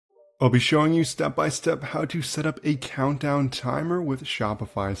I'll be showing you step by step how to set up a countdown timer with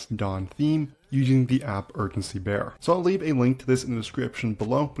Shopify's Dawn theme using the app Urgency Bear. So I'll leave a link to this in the description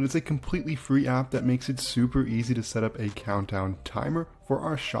below, but it's a completely free app that makes it super easy to set up a countdown timer for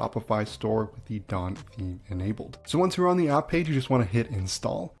our Shopify store with the Dawn theme enabled. So once you're on the app page, you just want to hit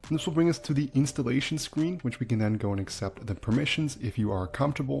install. And this will bring us to the installation screen, which we can then go and accept the permissions if you are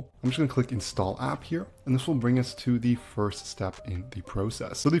comfortable. I'm just going to click install app here, and this will bring us to the first step in the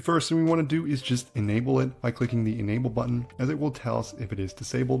process. So the first thing we want to do is just enable it by clicking the enable button, as it will tell us if it is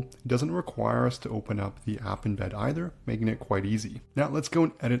disabled. It doesn't require us to open up the app embed either, making it quite easy. Now let's go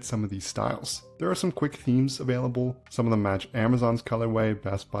and edit some of these styles. There are some quick themes available. Some of them match Amazon's colorway,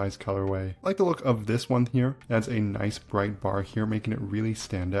 Best Buy's colorway. I like the look of this one here. It adds a nice bright bar here, making it really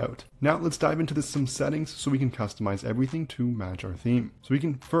stand out. Now let's dive into some settings so we can customize everything to match our theme. So we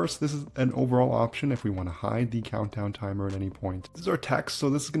can first, this is an overall option if we want to hide the countdown timer at any point. This is our text, so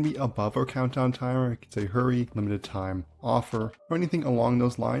this is going to be above our countdown timer. I could say hurry, limited time, offer, or anything along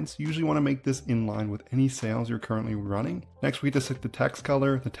those lines. You usually want to make this in line with any sales you're currently running. Next, we get to set the text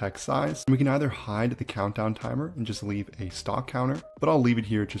color, the text size, and we can either hide the countdown timer and just leave a stock counter, but I'll leave it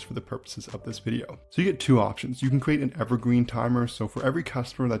here just for the purposes of this video. So you get two options. You can create an evergreen timer, so for every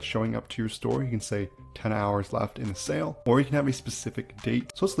customer that's showing up to your store, you can say 10 hours left in the sale, or you can have a specific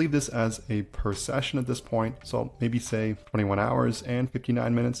date. So let's leave this as a per session at this point. So I'll maybe say 21 hours and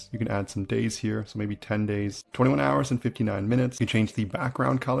 59 minutes. You can add some days here, so maybe 10 days, 21 hours and 59 minutes. You can change the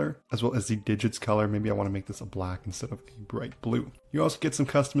background color as well as the digits color. Maybe I want to make this a black instead of a bright blue. You also get some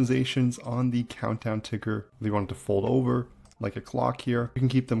customizations on the countdown ticker. If you want it to fold over like a clock here, you can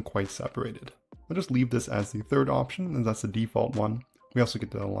keep them quite separated. I'll just leave this as the third option, and that's the default one. We also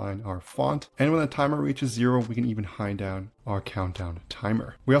get to align our font, and when the timer reaches 0, we can even hide down our countdown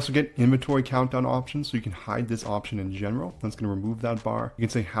timer. We also get inventory countdown options, so you can hide this option in general. That's going to remove that bar. You can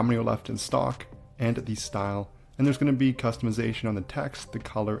say how many are left in stock and the style, and there's going to be customization on the text, the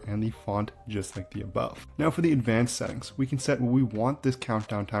color, and the font, just like the above. Now for the advanced settings, we can set what we want this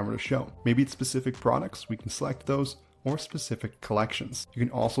countdown timer to show. Maybe it's specific products, we can select those, or specific collections. You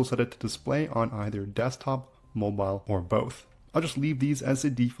can also set it to display on either desktop, mobile, or both. I'll just leave these as a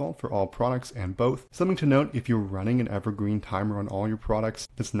default for all products and both. Something to note, if you're running an evergreen timer on all your products,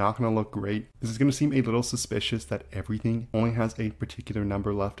 it's not going to look great. This is going to seem a little suspicious that everything only has a particular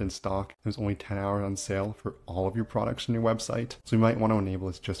number left in stock. There's only 10 hours on sale for all of your products on your website. So you might want to enable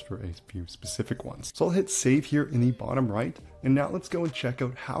this just for a few specific ones. So I'll hit save here in the bottom right. And now let's go and check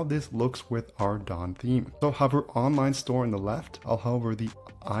out how this looks with our Dawn theme. So I'll hover online store on the left. I'll hover the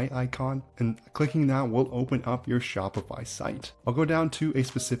eye icon, and clicking that will open up your Shopify site. I'll go down to a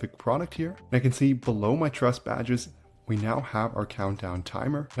specific product here, and I can see below my trust badges, we now have our countdown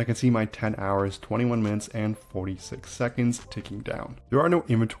timer. I can see my 10 hours, 21 minutes, and 46 seconds ticking down. There are no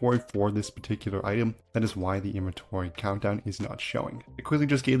inventory for this particular item. That is why the inventory countdown is not showing. I quickly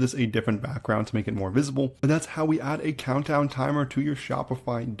just gave this a different background to make it more visible, but that's how we add a countdown timer to your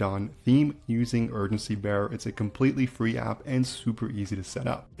Shopify Dawn theme using Urgency Bear. It's a completely free app and super easy to set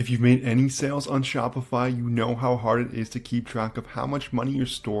up. If you've made any sales on Shopify, you know how hard it is to keep track of how much money your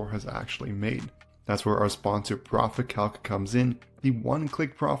store has actually made. That's where our sponsor Profit Calc comes in, the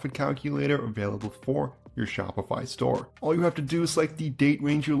one-click profit calculator available for your Shopify store. All you have to do is select the date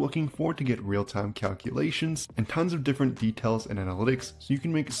range you're looking for to get real-time calculations and tons of different details and analytics, so you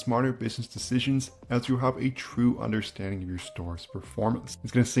can make smarter business decisions as you have a true understanding of your store's performance.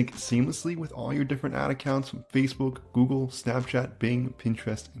 It's going to sync seamlessly with all your different ad accounts from Facebook, Google, Snapchat, Bing,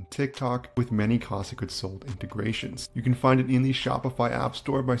 Pinterest, and TikTok, with many cost of goods sold integrations. You can find it in the Shopify App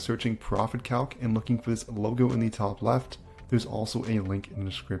Store by searching Profit Calc and looking for this logo in the top left. There's also a link in the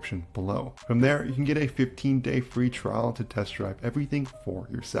description below. From there, you can get a 15-day free trial to test drive everything for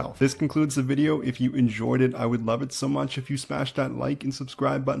yourself. This concludes the video. If you enjoyed it, I would love it so much if you smash that like and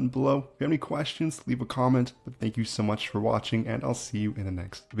subscribe button below. If you have any questions, leave a comment. But thank you so much for watching, and I'll see you in the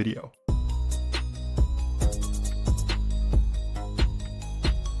next video.